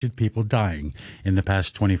people dying in the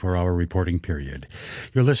past 24-hour reporting period.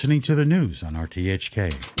 You're listening to the news on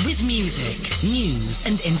RTHK. With music, news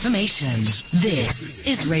and information, this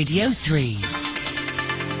is Radio 3.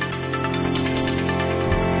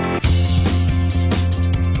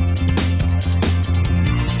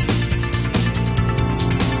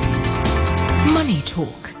 Money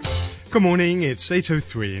Talk. Good morning, it's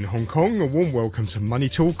 8:03 in Hong Kong. A warm welcome to Money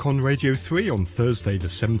Talk on Radio 3 on Thursday the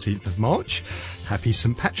 17th of March. Happy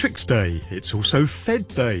St Patrick's Day. It's also Fed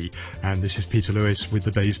Day. And this is Peter Lewis with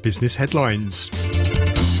the day's business headlines.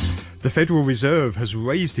 The Federal Reserve has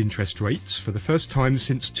raised interest rates for the first time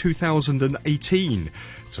since 2018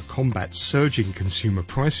 to combat surging consumer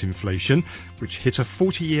price inflation, which hit a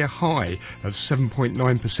 40-year high of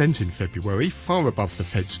 7.9% in February, far above the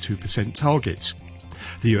Fed's 2% target.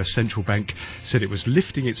 The US Central Bank said it was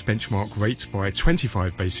lifting its benchmark rate by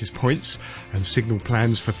 25 basis points and signalled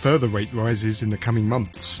plans for further rate rises in the coming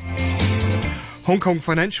months. Hong Kong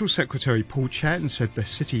Financial Secretary Paul Chan said the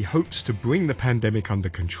city hopes to bring the pandemic under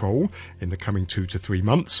control in the coming 2 to 3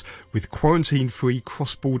 months, with quarantine-free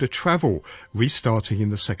cross-border travel restarting in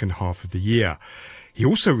the second half of the year. He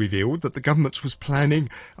also revealed that the government was planning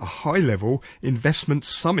a high-level investment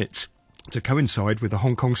summit to coincide with the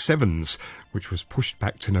Hong Kong Sevens, which was pushed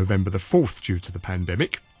back to November the 4th due to the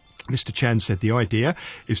pandemic. Mr. Chan said the idea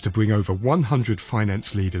is to bring over 100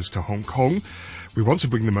 finance leaders to Hong Kong. We want to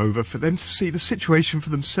bring them over for them to see the situation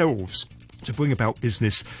for themselves, to bring about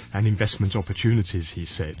business and investment opportunities, he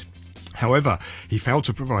said. However, he failed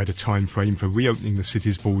to provide a time frame for reopening the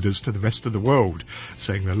city's borders to the rest of the world,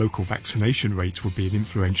 saying the local vaccination rate would be an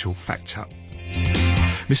influential factor.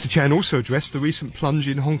 Mr. Chan also addressed the recent plunge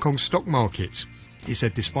in Hong Kong's stock market. He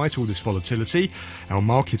said despite all this volatility, our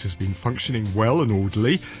market has been functioning well and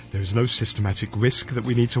orderly. There is no systematic risk that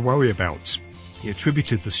we need to worry about. He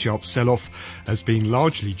attributed the sharp sell-off as being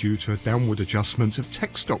largely due to a downward adjustment of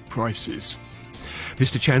tech stock prices.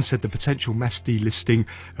 Mr. Chan said the potential mass delisting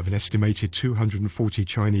of an estimated 240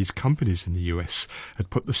 Chinese companies in the US had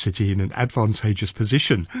put the city in an advantageous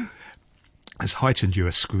position, as heightened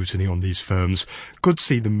US scrutiny on these firms could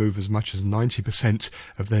see them move as much as 90%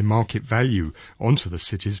 of their market value onto the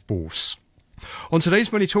city's bourse. On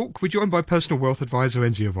today's Money Talk, we're joined by personal wealth advisor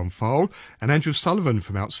Enzio von Pfahl and Andrew Sullivan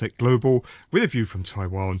from Outset Global. With a view from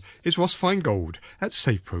Taiwan is Ross Feingold at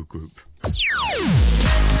SafePro Group.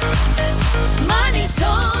 Money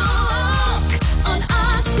Talk on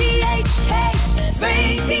RTHK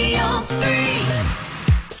Radio 3.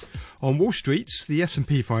 On Wall Street, the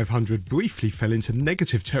S&P 500 briefly fell into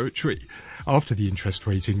negative territory after the interest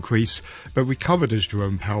rate increase, but recovered as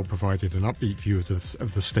Jerome Powell provided an upbeat view of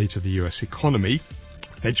the state of the US economy.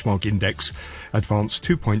 Benchmark index advanced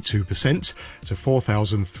 2.2% to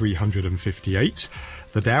 4,358.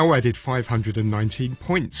 The Dow added 519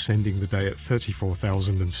 points, ending the day at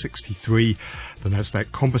 34,063. The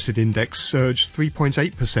Nasdaq Composite Index surged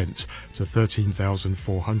 3.8% to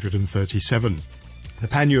 13,437. The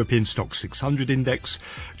Pan-European Stock 600 Index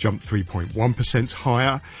jumped 3.1%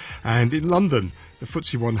 higher, and in London, the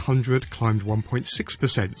FTSE 100 climbed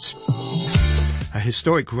 1.6%. A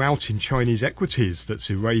historic rout in Chinese equities that's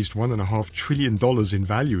erased $1.5 trillion in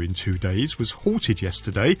value in 2 days was halted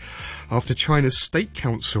yesterday after China's State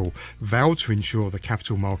Council vowed to ensure the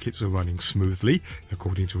capital markets are running smoothly,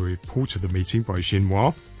 according to a report of the meeting by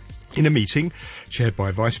Xinhua. In a meeting chaired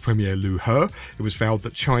by Vice Premier Liu He, it was vowed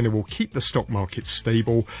that China will keep the stock market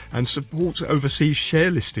stable and support overseas share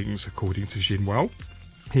listings, according to Xinhua.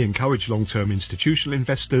 He encouraged long-term institutional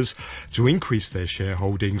investors to increase their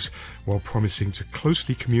shareholdings while promising to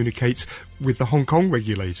closely communicate with the Hong Kong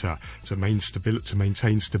regulator to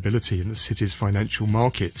maintain stability in the city's financial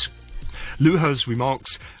market. Liu He's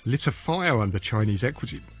remarks lit a fire under Chinese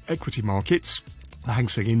equity markets. The Hang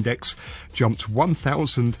Seng Index jumped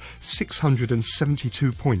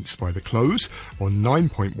 1,672 points by the close, or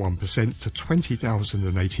 9.1% to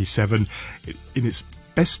 20,087 in its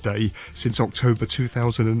best day since October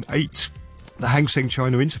 2008. The Hang Seng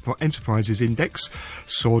China Enterprises Index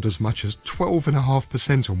soared as much as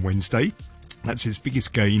 12.5% on Wednesday. That's its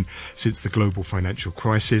biggest gain since the global financial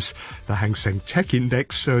crisis. The Hang Seng Tech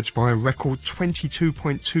Index surged by a record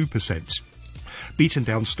 22.2%. Beaten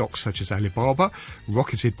down stocks such as Alibaba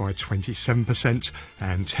rocketed by 27%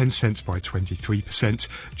 and Tencent by 23%.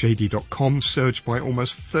 JD.com surged by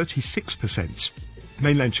almost 36%.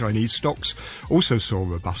 Mainland Chinese stocks also saw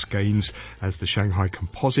robust gains as the Shanghai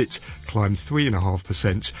Composite climbed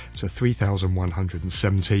 3.5% to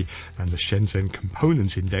 3,170 and the Shenzhen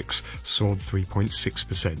Component Index soared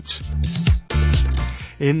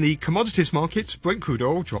 3.6%. In the commodities markets, Brent crude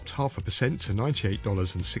oil dropped 0.5% to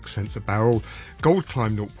 $98.06 a barrel. Gold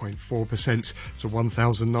climbed 0.4% to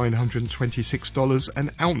 $1,926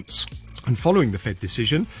 an ounce. And following the Fed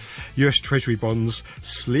decision, US Treasury bonds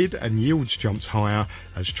slid and yields jumped higher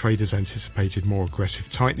as traders anticipated more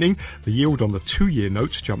aggressive tightening. The yield on the 2-year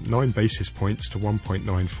notes jumped 9 basis points to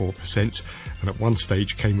 1.94% and at one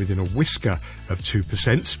stage came within a whisker of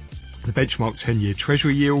 2%. The benchmark 10-year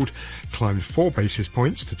Treasury yield climbed 4 basis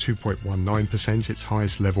points to 2.19%, its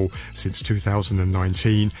highest level since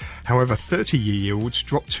 2019. However, 30-year yields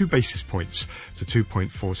dropped 2 basis points to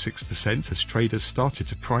 2.46% as traders started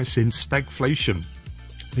to price in stagflation.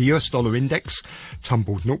 The US dollar index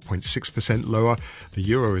tumbled 0.6% lower. The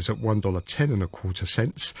euro is at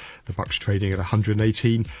 $1.1025. The buck's trading at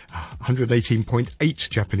 118.8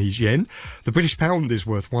 Japanese yen. The British pound is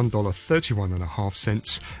worth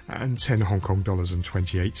 $1.31.5 and 10 Hong Kong dollars and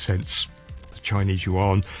 28 cents. The Chinese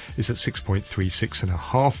yuan is at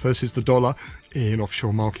 6.36.5 versus the dollar in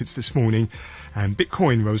offshore markets this morning, and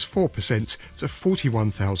Bitcoin rose 4% to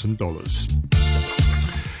 $41,000.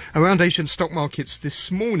 Around Asian stock markets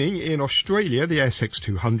this morning, in Australia, the ASX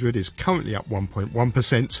 200 is currently up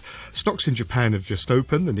 1.1%. Stocks in Japan have just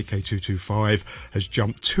opened. The Nikkei 225 has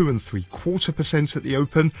jumped 2.75% at the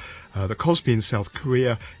open. The Kospi in South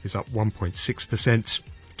Korea is up 1.6%.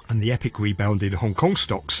 And the epic rebound in Hong Kong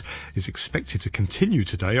stocks is expected to continue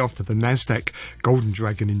today after the Nasdaq Golden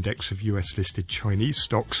Dragon Index of US-listed Chinese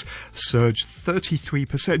stocks surged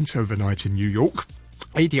 33% overnight in New York.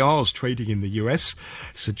 ADRs trading in the US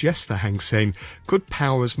suggest the Hang Seng could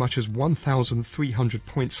power as much as 1,300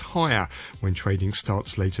 points higher when trading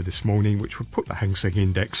starts later this morning, which would put the Hang Seng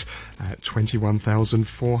Index at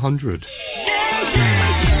 21,400.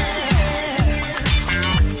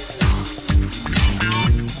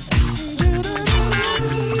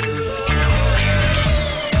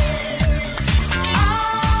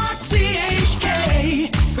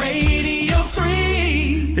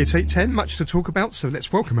 It's 8:10, much to talk about, so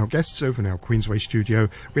let's welcome our guests over in our Queensway studio.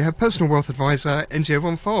 We have personal wealth advisor Enzio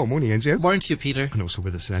von Fahl. Morning, Enzio. Morning to you, Peter. And also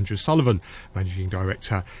with us is Andrew Sullivan, Managing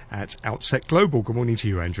Director at Outset Global. Good morning to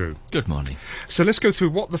you, Andrew. Good morning. So let's go through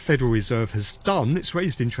what the Federal Reserve has done. It's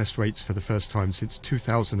raised interest rates for the first time since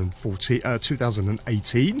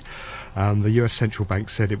 2018. The US Central Bank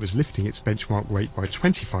said it was lifting its benchmark rate by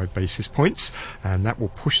 25 basis points, and that will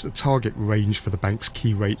push the target range for the bank's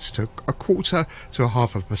key rates to 0.25% to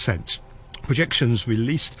 0.5%. Projections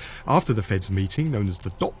released after the Fed's meeting, known as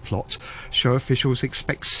the dot plot, show officials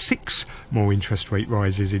expect 6 more interest rate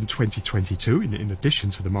rises in 2022, in addition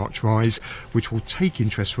to the March rise, which will take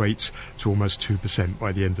interest rates to almost 2%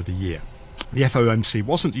 by the end of the year. The FOMC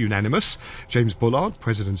wasn't unanimous. James Bullard,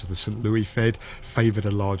 president of the St. Louis Fed, favoured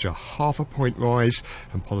a larger 0.5 point rise,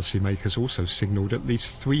 and policymakers also signalled at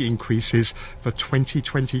least 3 increases for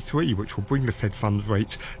 2023, which will bring the Fed funds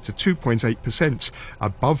rate to 2.8%,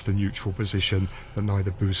 above the neutral position that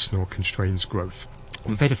neither boosts nor constrains growth.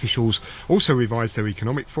 And Fed officials also revised their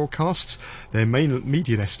economic forecasts. Their main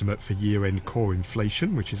median estimate for year-end core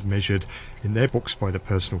inflation, which is measured in their books by the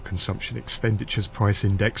Personal Consumption Expenditures Price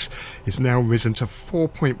Index, is now risen to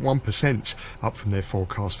 4.1%, up from their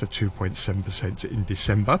forecast of 2.7% in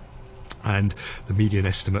December. And the median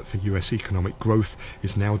estimate for US economic growth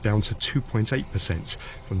is now down to 2.8%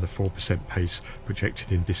 from the 4% pace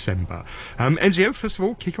projected in December. Enzio, first of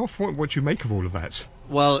all, kick off. What do you make of all of that?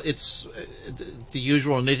 Well, it's the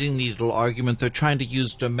usual knitting needle argument. They're trying to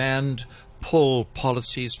use demand pull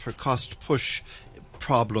policies for cost push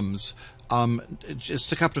problems.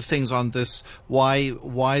 Just a couple of things on this.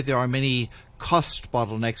 Why there are many cost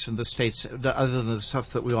bottlenecks in the States, other than the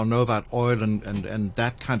stuff that we all know about, oil and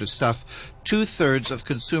that kind of stuff. 2/3 of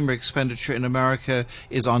consumer expenditure in America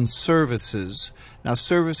is on services. Now,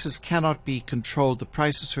 services cannot be controlled. The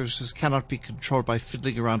price of services cannot be controlled by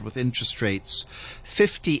fiddling around with interest rates.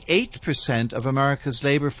 58% of America's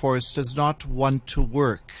labor force does not want to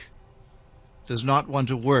work. That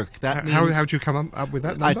means, how do you come up with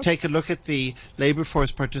that number? I take a look at the labor force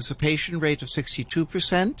participation rate of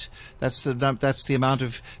 62%. That's the amount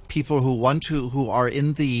of people who are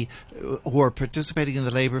participating in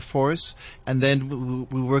the labor force, and then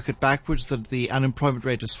we work it backwards. The unemployment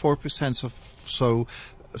rate is 4%. So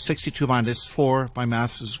 62 minus 4, my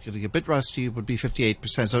maths is getting a bit rusty, would be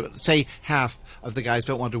 58%. So say half of the guys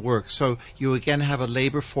don't want to work. So you again have a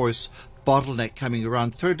labor force bottleneck coming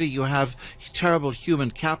around. Thirdly, you have terrible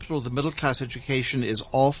human capital. The middle class education is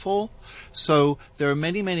awful. So there are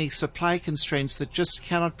many, many supply constraints that just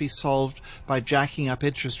cannot be solved by jacking up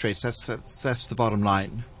interest rates. That's the bottom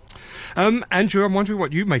line. Andrew, I'm wondering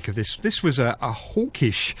what you make of this. This was a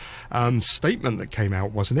hawkish statement that came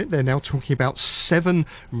out, wasn't it? They're now talking about 7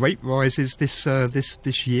 rate rises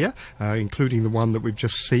this year, including the one that we've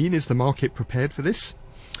just seen. Is the market prepared for this?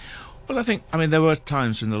 Well, I mean, there were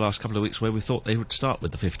times in the last couple of weeks where we thought they would start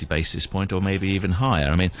with the 50 basis point or maybe even higher.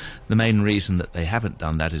 I mean, the main reason that they haven't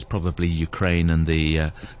done that is probably Ukraine and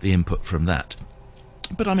the input from that.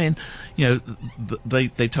 But I mean,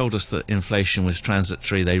 they told us that inflation was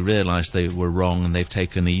transitory. They realised they were wrong, and they've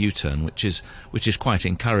taken a U-turn, which is quite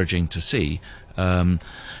encouraging to see. And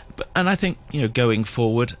I think going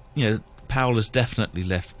forward, Powell has definitely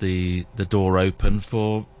left the door open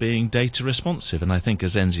for being data responsive. And I think,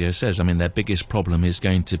 as Enzio says, I mean, their biggest problem is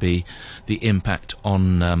going to be the impact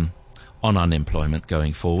on unemployment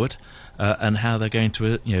going forward, and how they're going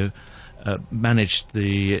to manage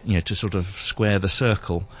to sort of square the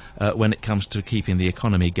circle when it comes to keeping the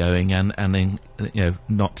economy going and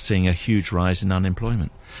not seeing a huge rise in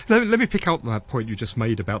unemployment. Let me pick up that point you just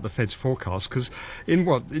made about the Fed's forecast, because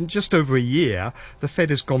in just over a year, the Fed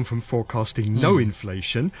has gone from forecasting no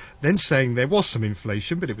inflation, then saying there was some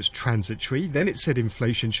inflation, but it was transitory. Then it said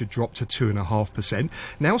inflation should drop to 2.5%.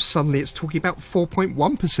 Now suddenly it's talking about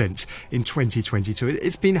 4.1% in 2022.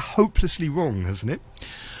 It's been hopelessly wrong, hasn't it?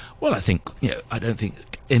 Well, I don't think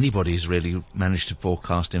anybody's really managed to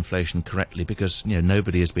forecast inflation correctly, because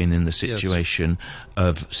nobody has been in the situation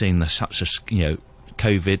of seeing such a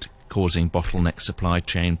COVID causing bottleneck supply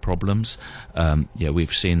chain problems.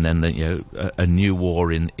 We've seen then a new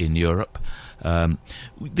war in Europe.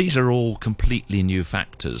 These are all completely new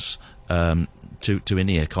factors to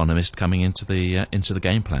any economist coming into the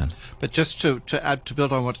game plan. But just to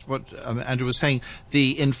build on what Andrew was saying,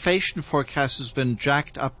 the inflation forecast has been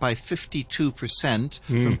jacked up by 52%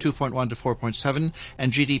 from 2.1 to 4.7,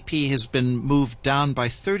 and GDP has been moved down by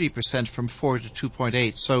 30% from 4 to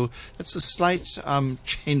 2.8. So that's a slight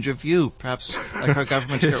change of view, perhaps like our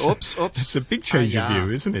government here. Oops. It's a big change of view,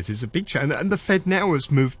 isn't it? It's a big change. And the Fed now has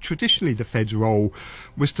moved. Traditionally, the Fed's role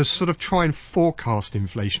was to sort of try and forecast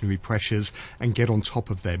inflationary pressures and get on top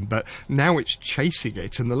of them, but now it's chasing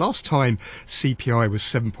it. And the last time CPI was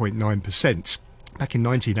 7.9%, back in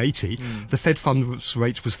 1980, the Fed funds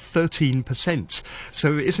rate was 13%.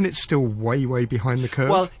 So isn't it still way, way behind the curve?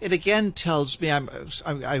 Well, it again tells me,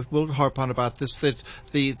 I will harp on about this, that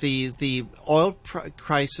the oil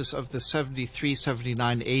crisis of the 73,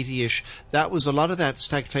 79, 80-ish, that was a lot of that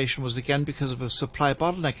stagflation was again because of a supply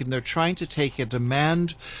bottleneck, and they're trying to take a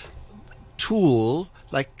demand tool,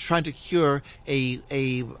 like trying to cure a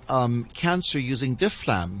cancer using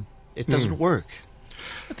Diflam. It doesn't work.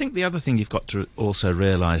 I think the other thing you've got to also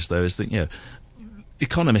realise, though, is that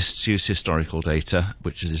economists use historical data,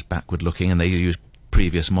 which is backward-looking, and they use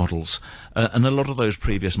previous models, and a lot of those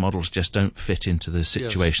previous models just don't fit into the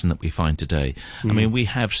situation that we find today. I mean, we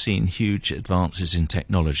have seen huge advances in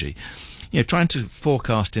technology. Trying to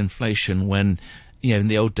forecast inflation when in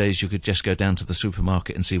the old days you could just go down to the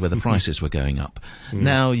supermarket and see where the prices were going up.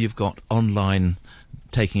 Now you've got online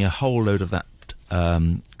taking a whole load of that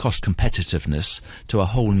cost competitiveness to a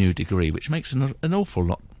whole new degree, which makes an awful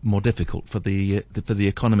lot more difficult for the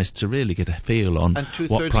economists to really get a feel on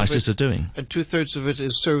what prices are doing. And 2/3 of it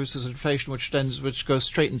is services inflation, which goes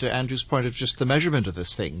straight into Andrew's point of just the measurement of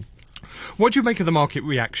this thing. What do you make of the market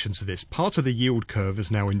reaction to this? Part of the yield curve is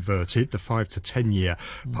now inverted, the 5 to 10 year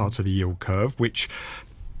part of the yield curve, which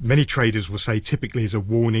many traders will say typically is a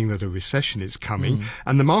warning that a recession is coming.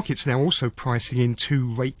 And the market's now also pricing in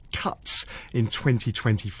 2 rate cuts in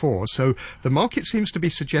 2024. So the market seems to be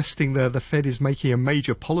suggesting that the Fed is making a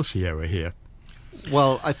major policy error here.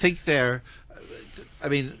 Well, I think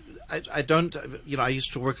I don't, I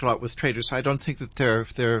used to work a lot with traders, so I don't think that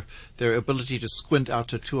their ability to squint out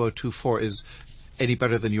to 2024 is any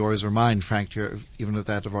better than yours or mine, frankly, or even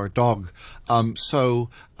that of our dog. I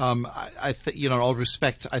think, in all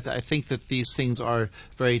respect, I think that these things are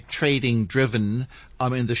very trading driven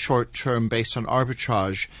in the short term based on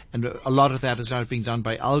arbitrage, and a lot of that is now being done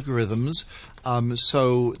by algorithms.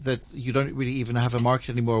 So that you don't really even have a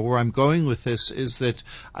market anymore. Where I'm going with this is that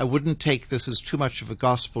I wouldn't take this as too much of a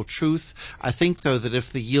gospel truth. I think, though, that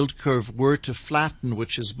if the yield curve were to flatten,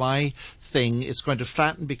 which is my thing, it's going to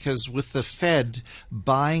flatten because with the Fed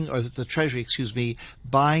buying, or the Treasury,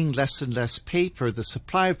 buying less and less paper, the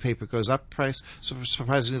supply of paper goes up, so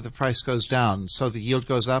surprisingly the price goes down. So the yield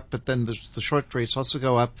goes up, but then the short rates also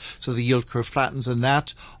go up, so the yield curve flattens, and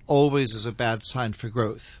that always is a bad sign for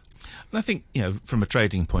growth. And I think, from a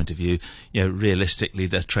trading point of view, realistically,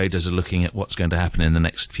 the traders are looking at what's going to happen in the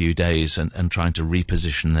next few days and trying to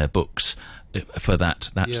reposition their books for that.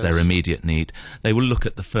 That's their immediate need. They will look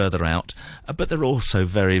at the further out, but they're also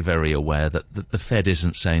very, very aware that the Fed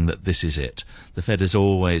isn't saying that this is it. The Fed has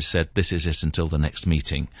always said this is it until the next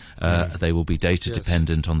meeting. They will be data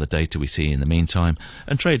dependent on the data we see in the meantime,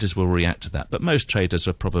 and traders will react to that. But most traders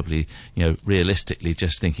are probably, realistically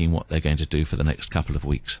just thinking what they're going to do for the next couple of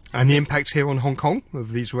weeks. And the impact here on Hong Kong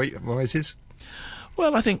of these rate rises?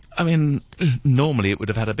 Well, I mean, normally it would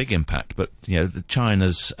have had a big impact, but,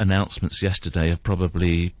 China's announcements yesterday have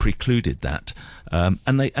probably precluded that.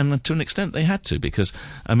 And to an extent they had to, because,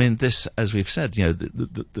 I mean, this, as we've said,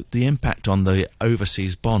 the impact on the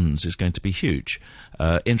overseas bonds is going to be huge.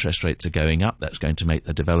 Interest rates are going up. That's going to make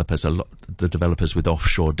the developers with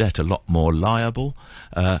offshore debt a lot more liable.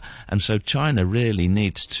 And so China really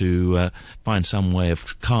needs to find some way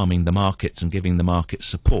of calming the markets and giving the markets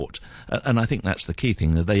support. And I think that's the key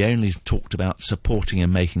thing, that they only talked about supporting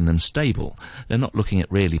and making them stable. They're not looking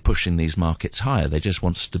at really pushing these markets higher. They just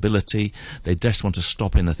want stability. They just want to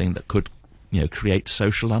stop anything that could, create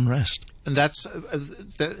social unrest. And that's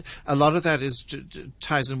a lot of that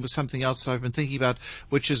ties in with something else that I've been thinking about,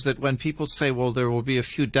 which is that when people say, well, there will be a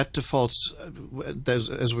few debt defaults,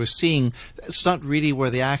 as we're seeing, it's not really where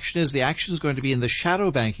the action is. The action is going to be in the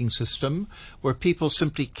shadow banking system, where people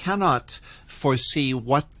simply cannot foresee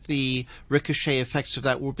what the ricochet effects of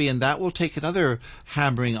that will be, and that will take another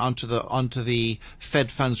hammering onto the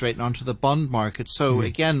Fed funds rate and onto the bond market. So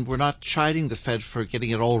again, we're not chiding the Fed for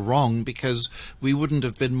getting it all wrong, because we wouldn't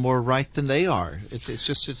have been more right than they are. We're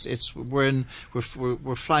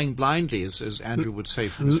flying blindly, as Andrew would say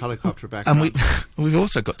from his helicopter background. And we've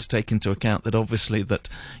also got to take into account that obviously that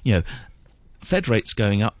Fed rates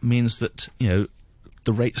going up means that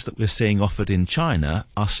the rates that we're seeing offered in China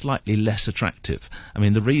are slightly less attractive. I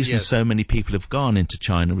mean, the reason so many people have gone into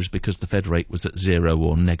China is because the Fed rate was at 0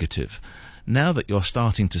 or negative. Now that you're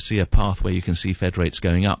starting to see a path where you can see Fed rates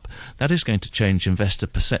going up, that is going to change investor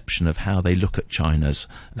perception of how they look at China's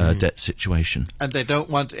debt situation. And they don't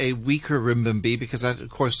want a weaker renminbi, because that, of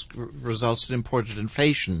course, results in imported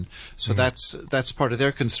inflation. So that's part of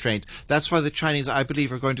their constraint. That's why the Chinese, I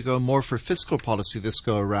believe, are going to go more for fiscal policy this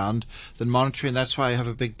go around than monetary, and that's why I have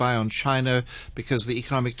a big buy on China, because the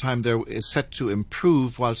economic time there is set to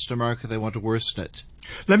improve, whilst in America they want to worsen it.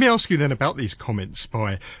 Let me ask you then about these comments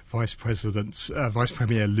by Vice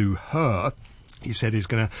Premier Liu He. He said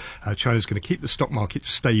China's going to keep the stock market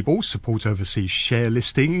stable, support overseas share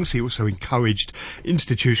listings. He also encouraged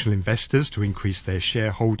institutional investors to increase their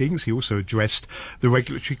shareholdings. He also addressed the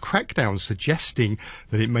regulatory crackdown, suggesting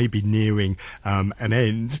that it may be nearing an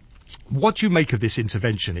end. What do you make of this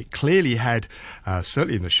intervention? It clearly had,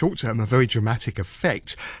 certainly in the short term, a very dramatic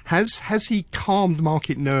effect. Has he calmed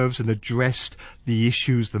market nerves and addressed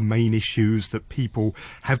the main issues that people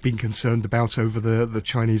have been concerned about over the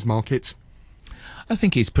Chinese market? I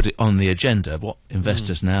think he's put it on the agenda. What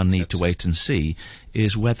investors now need to wait and see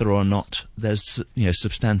is whether or not there's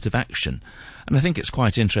substantive action. And I think it's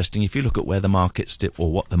quite interesting. If you look at where the markets did, or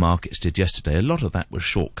what the markets did yesterday, a lot of that was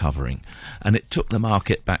short covering, and it took the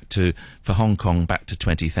market for Hong Kong back to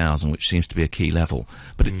 20,000, which seems to be a key level.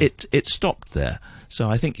 But it stopped there. So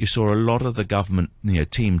I think you saw a lot of the government,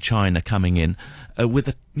 Team China coming in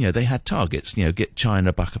with they had targets, get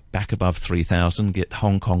China back above 3,000, get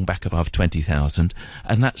Hong Kong back above 20,000,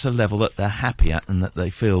 and that's a level that they're happy at and that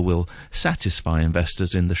they feel will satisfy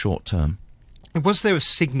investors in the short term. Was there a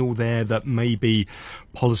signal there that maybe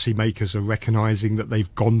policymakers are recognising that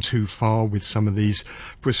they've gone too far with some of these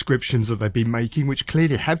prescriptions that they've been making, which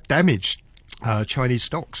clearly have damaged Chinese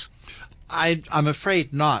stocks? I'm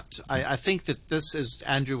afraid not. I think that this, as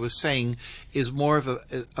Andrew was saying, is more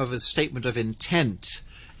of a statement of intent,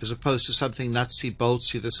 as opposed to something nutsy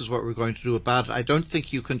boltsy. This is what we're going to do about it. I don't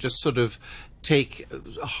think you can just sort of take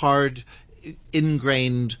hard,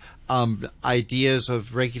 ingrained ideas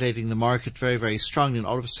of regulating the market very, very strongly and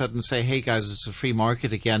all of a sudden say, hey guys, it's a free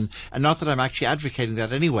market again. And not that I'm actually advocating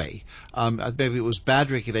that anyway. Maybe it was bad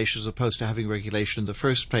regulation as opposed to having regulation in the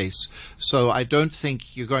first place. So I don't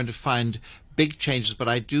think you're going to find big changes, but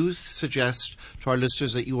I do suggest to our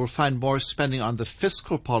listeners that you will find more spending on the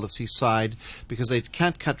fiscal policy side, because they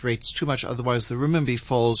can't cut rates too much, otherwise the renminbi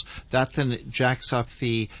falls. That then jacks up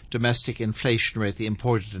the domestic inflation rate, the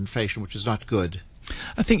imported inflation, which is not good.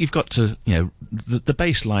 I think you've got to, the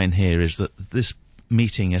baseline here is that this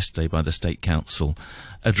meeting yesterday by the State Council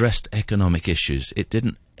addressed economic issues. It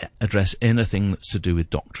didn't address anything that's to do with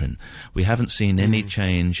doctrine. We haven't seen any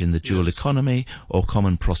change in the dual economy or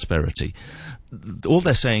common prosperity. All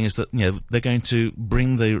they're saying is that they're going to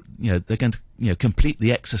bring they're going to complete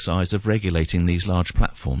the exercise of regulating these large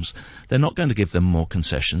platforms. They're not going to give them more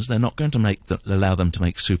concessions. They're not going to allow them to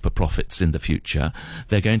make super profits in the future.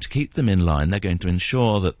 They're going to keep them in line. They're going to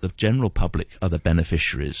ensure that the general public are the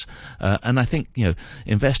beneficiaries. And I think,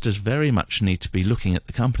 investors very much need to be looking at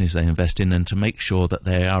the companies they invest in and to make sure that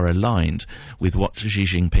they are aligned with what Xi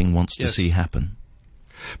Jinping wants to see happen.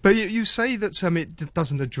 But you say that it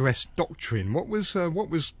doesn't address doctrine. What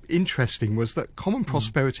was interesting was that common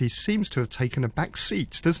prosperity seems to have taken a back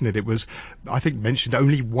seat, doesn't it? It was, I think, mentioned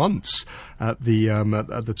only once at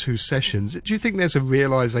the two sessions. Do you think there's a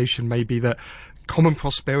realisation maybe that common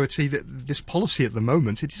prosperity, that this policy at the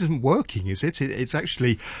moment, it isn't working, is it? It's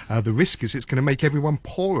actually, the risk is it's going to make everyone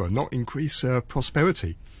poorer, not increase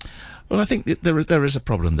prosperity. Well, I think there is a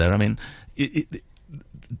problem there. I mean,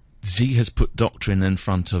 Xi has put doctrine in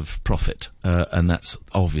front of profit, and that's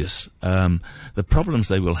obvious. The problems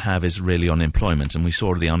they will have is really on employment, and we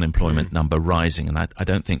saw the unemployment number rising, and I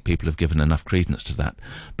don't think people have given enough credence to that.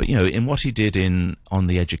 But, in what he did on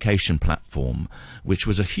the education platform, which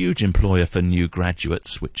was a huge employer for new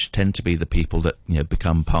graduates, which tend to be the people that,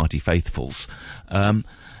 become party faithfuls,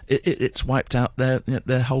 it's wiped out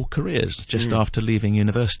their whole careers just after leaving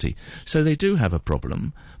university. So they do have a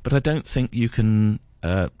problem, but I don't think you can...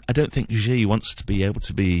 I don't think Xi wants to be able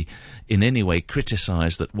to be in any way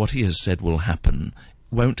criticised that what he has said will happen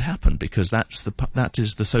won't happen, because that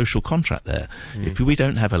is the social contract there. If we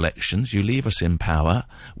don't have elections, you leave us in power,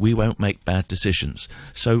 we won't make bad decisions.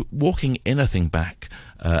 So walking anything back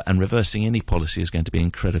and reversing any policy is going to be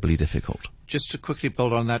incredibly difficult. Just to quickly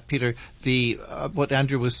build on that, Peter, what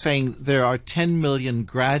Andrew was saying, there are 10 million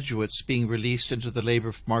graduates being released into the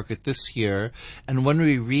labour market this year, and when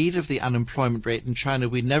we read of the unemployment rate in China,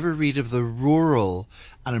 we never read of the rural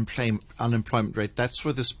unemployment rate. That's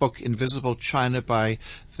where this book, Invisible China, by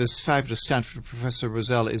this fabulous Stanford professor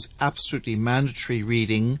Rosell, is absolutely mandatory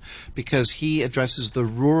reading, because he addresses the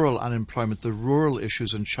rural unemployment, the rural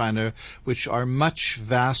issues in China, which are much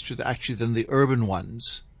vaster actually than the urban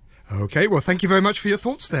ones. Okay, well, thank you very much for your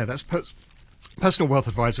thoughts there. That's Personal Wealth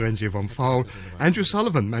Advisor Enzio von Pfeil, Andrew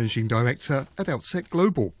Sullivan, Managing Director at Outset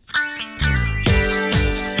Global.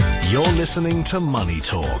 You're listening to Money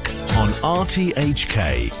Talk on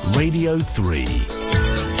RTHK Radio 3.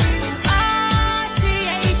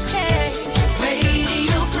 RTHK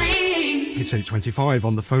Radio 3. It's 8:25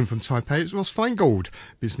 on the phone from Taipei. It's Ross Feingold,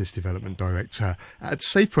 Business Development Director at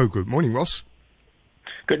SafePro Group. Morning, Ross.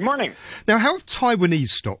 Good morning. Now, how have Taiwanese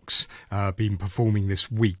stocks been performing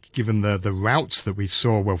this week, given the routes that we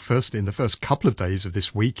saw, well, first in the first couple of days of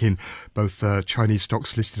this week in both Chinese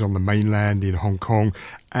stocks listed on the mainland, in Hong Kong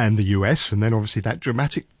and the US, and then obviously that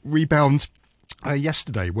dramatic rebound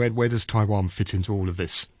yesterday? Where does Taiwan fit into all of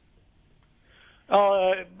this?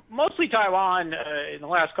 Mostly Taiwan in the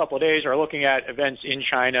last couple of days are looking at events in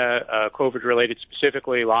China, COVID-related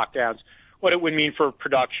specifically, lockdowns, what it would mean for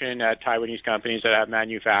production at Taiwanese companies that have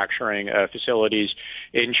manufacturing facilities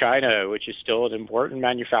in China, which is still an important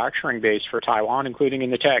manufacturing base for Taiwan, including in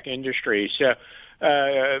the tech industry. So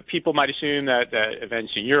people might assume that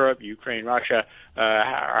events in Europe, Ukraine, Russia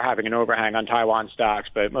are having an overhang on Taiwan stocks,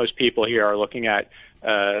 but most people here are looking at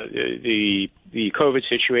the COVID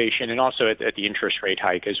situation and also at the interest rate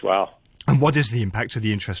hike as well. And what is the impact of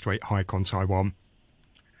the interest rate hike on Taiwan?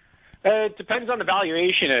 It depends on the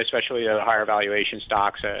valuation, especially the higher valuation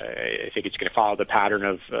stocks. I think it's going to follow the pattern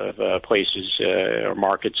of places or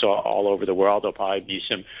markets all over the world. There'll probably be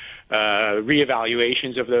some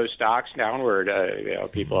reevaluations of those stocks downward.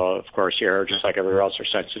 People, of course, here, just like everywhere else, are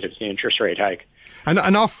sensitive to the interest rate hike. And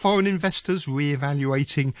are foreign investors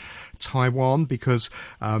reevaluating Taiwan? Because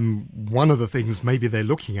one of the things maybe they're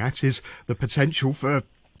looking at is the potential for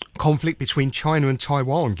conflict between China and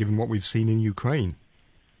Taiwan, given what we've seen in Ukraine.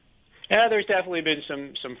 Yeah, there's definitely been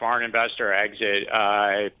some foreign investor exit.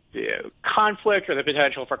 Conflict, or the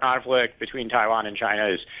potential for conflict between Taiwan and China,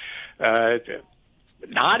 is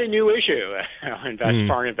not a new issue.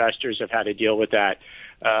 Foreign investors have had to deal with that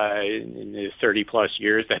in the 30-plus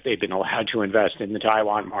years that they've been allowed to invest in the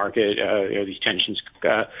Taiwan market. These tensions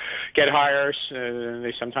get higher.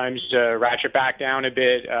 They sometimes ratchet back down a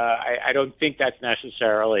bit. I don't think that's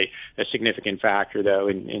necessarily a significant factor, though,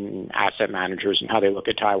 in asset managers and how they look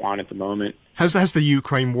at Taiwan at the moment. Has the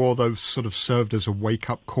Ukraine war, though, sort of served as a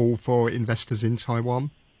wake-up call for investors in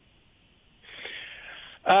Taiwan?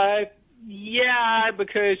 Yeah,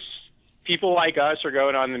 because people like us are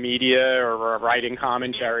going on the media or writing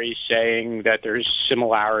commentaries saying that there's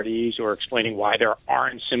similarities or explaining why there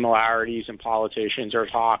aren't similarities, and politicians are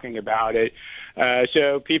talking about it.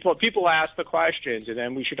 So people ask the questions, and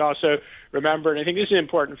then we should also remember, and I think this is an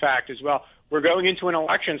important fact as well, we're going into an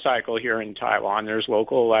election cycle here in Taiwan. There's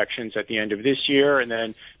local elections at the end of this year, and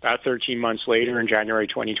then about 13 months later, in January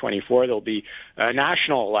 2024, there'll be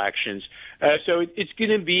national elections. So it's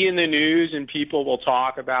going to be in the news, and people will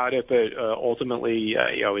talk about it. But ultimately,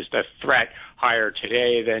 is the threat higher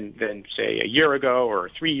today than say a year ago, or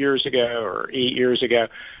 3 years ago, or 8 years ago?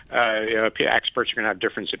 Experts are going to have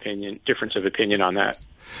difference of opinion on that.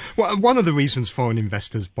 Well, one of the reasons foreign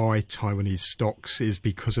investors buy Taiwanese stocks is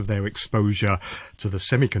because of their exposure to the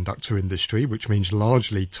semiconductor industry, which means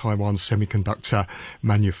largely Taiwan's semiconductor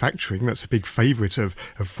manufacturing. That's a big favourite of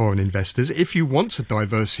foreign investors. If you want to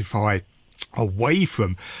diversify away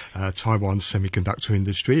from Taiwan's semiconductor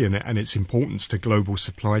industry and its importance to global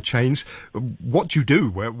supply chains, what do you do?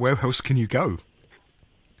 Where else can you go?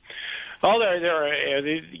 Well,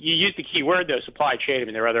 you used the key word, though, supply chain. I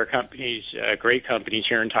mean, there are other companies, great companies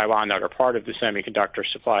here in Taiwan that are part of the semiconductor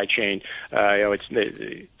supply chain.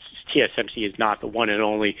 TSMC is not the one and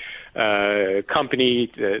only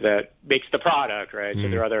company that makes the product, right? So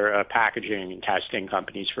there are other packaging and testing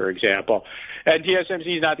companies, for example. And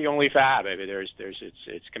TSMC is not the only fab. I mean, there's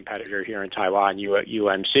its competitor here in Taiwan,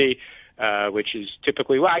 UMC. Which is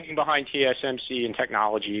typically lagging behind TSMC in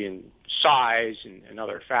technology and size and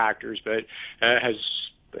other factors, but has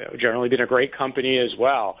generally been a great company as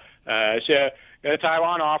well.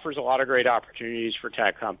 Taiwan offers a lot of great opportunities for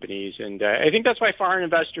tech companies, and I think that's why foreign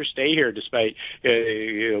investors stay here, despite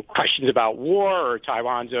questions about war or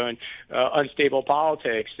Taiwan's own unstable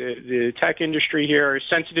politics. The tech industry here is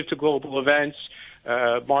sensitive to global events,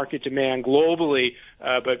 market demand globally,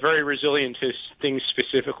 but very resilient to things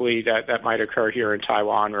specifically that might occur here in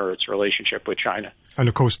Taiwan or its relationship with China. And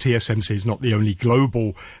of course, TSMC is not the only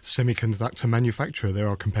global semiconductor manufacturer. There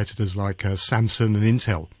are competitors like Samsung and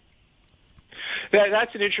Intel.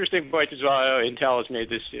 That's an interesting point as well. Intel has made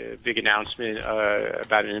this big announcement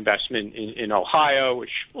about an investment in Ohio,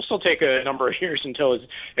 which will still take a number of years until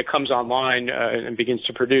it comes online and begins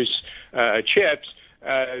to produce chips.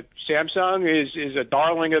 Samsung is a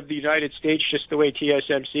darling of the United States, just the way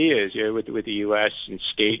TSMC is, with the U.S. and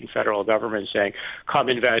state and federal government saying, come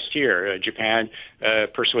invest here. Japan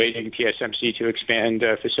persuading TSMC to expand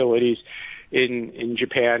facilities in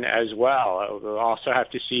Japan as well. We'll also have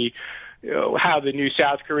to see how the new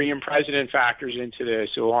South Korean president factors into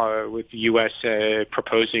this, with the U.S.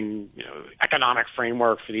 proposing economic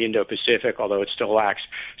framework for the Indo-Pacific, although it still lacks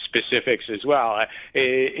specifics as well.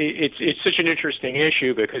 It's such an interesting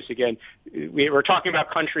issue because, again, we're talking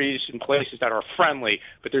about countries and places that are friendly,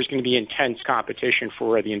 but there's going to be intense competition for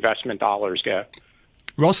where the investment dollars go.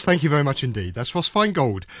 Ross, thank you very much indeed. That's Ross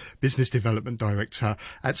Feingold, Business Development Director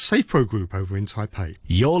at SafePro Group over in Taipei.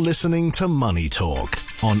 You're listening to Money Talk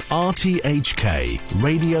on RTHK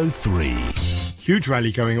Radio 3. Huge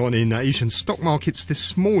rally going on in Asian stock markets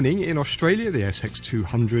this morning. In Australia, the ASX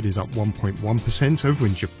 200 is up 1.1%. Over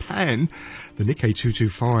in Japan, the Nikkei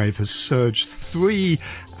 225 has surged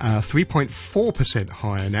 3.4%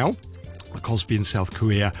 higher now. The Kospi in South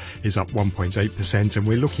Korea is up 1.8%, and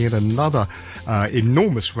we're looking at another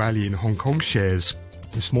enormous rally in Hong Kong shares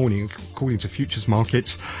this morning. According to futures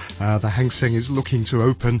markets, the Hang Seng is looking to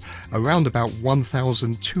open around about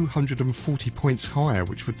 1,240 points higher,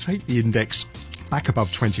 which would take the index back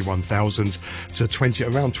above 21,000 to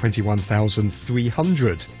around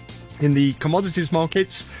 21,300. In the commodities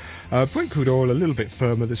markets, Brent crude oil a little bit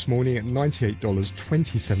firmer this morning at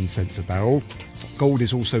 $98.27 a barrel. Gold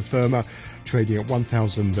is also firmer, trading at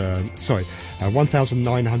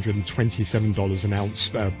 $1,927 an ounce.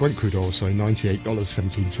 Brent crude oil,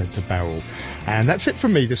 $98.17 a barrel. And that's it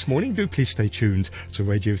from me this morning. Do please stay tuned to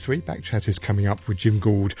Radio 3. Back chat is coming up with Jim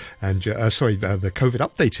Gould and the COVID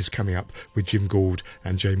update is coming up with Jim Gould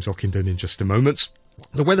and James Ockenden in just a moment.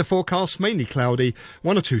 The weather forecast, mainly cloudy,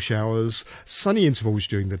 1 or 2 showers, sunny intervals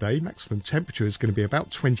during the day. Maximum temperature is going to be about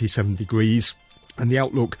 27 degrees. And the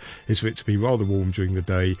outlook is for it to be rather warm during the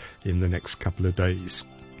day in the next couple of days.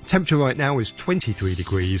 Temperature right now is 23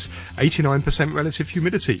 degrees, 89% relative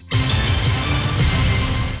humidity.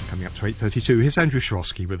 Coming up to 8:32, here's Andrew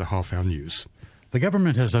Shorosky with the half-hour news. The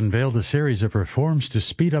government has unveiled a series of reforms to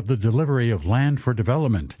speed up the delivery of land for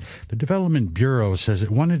development. The Development Bureau says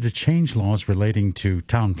it wanted to change laws relating to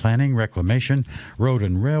town planning, reclamation, road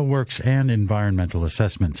and rail works, and environmental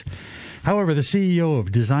assessments. However, the CEO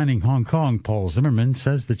of Designing Hong Kong, Paul Zimmerman,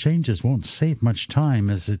 says the changes won't save much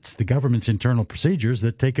time as it's the government's internal procedures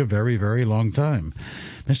that take a very, very long time.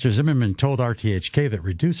 Mr. Zimmerman told RTHK that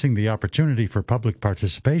reducing the opportunity for public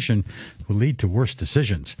participation will lead to worse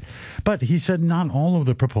decisions. But he said not all of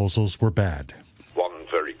the proposals were bad. One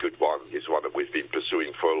very good one is one that we've been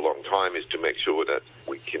pursuing for a long time is to make sure that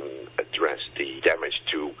we can address the damage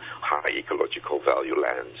to high ecological value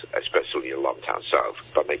lands, especially in Longtown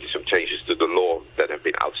South, by making some changes to the law that have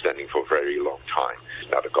been outstanding for a very long time.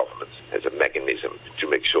 Now the government has a mechanism to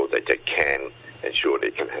make sure that they can ensure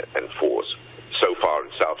they can enforce. So far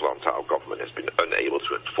in South Longtown, government has been unable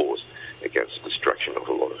to enforce against the destruction of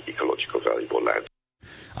a lot of ecological valuable land.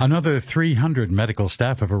 Another 300 medical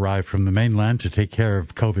staff have arrived from the mainland to take care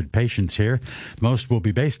of COVID patients here. Most will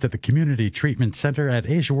be based at the Community Treatment Center at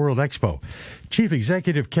Asia World Expo. Chief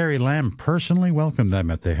Executive Carrie Lam personally welcomed them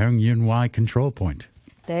at the Hung Yun Wai control point.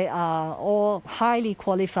 They are all highly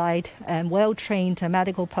qualified and well-trained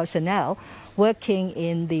medical personnel working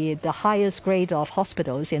in the highest grade of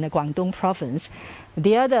hospitals in the Guangdong province.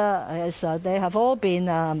 The other is they have all been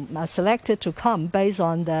selected to come based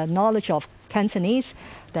on their knowledge of Cantonese,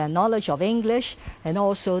 their knowledge of English, and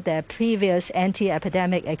also their previous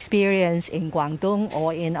anti-epidemic experience in Guangdong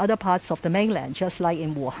or in other parts of the mainland, just like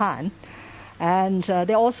in Wuhan. And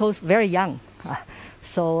they're also very young.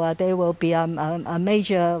 So they will be a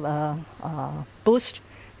major boost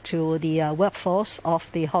to the workforce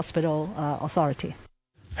of the hospital authority.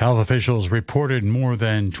 Health officials reported more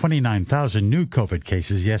than 29,000 new COVID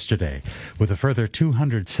cases yesterday, with a further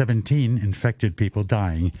 217 infected people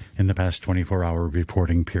dying in the past 24-hour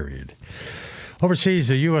reporting period. Overseas,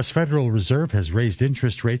 the U.S. Federal Reserve has raised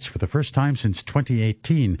interest rates for the first time since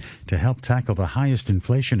 2018 to help tackle the highest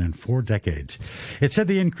inflation in 4 decades. It said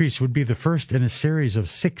the increase would be the first in a series of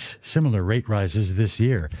 6 similar rate rises this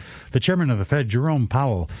year. The chairman of the Fed, Jerome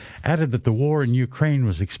Powell, added that the war in Ukraine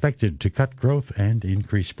was expected to cut growth and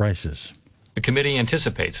increase prices. The committee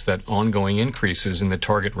anticipates that ongoing increases in the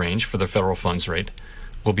target range for the federal funds rate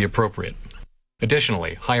will be appropriate.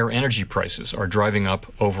 Additionally, higher energy prices are driving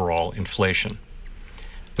up overall inflation.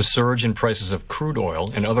 The surge in prices of crude oil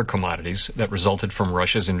and other commodities that resulted from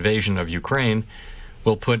Russia's invasion of Ukraine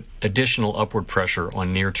will put additional upward pressure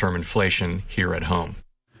on near-term inflation here at home.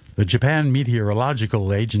 The Japan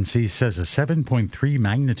Meteorological Agency says a 7.3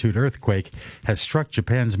 magnitude earthquake has struck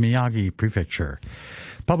Japan's Miyagi prefecture.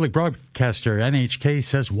 Public broadcaster NHK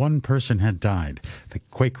says 1 person had died. The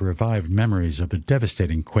quake revived memories of the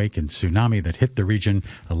devastating quake and tsunami that hit the region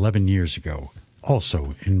 11 years ago,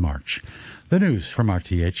 also in March. The news from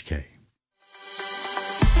RTHK.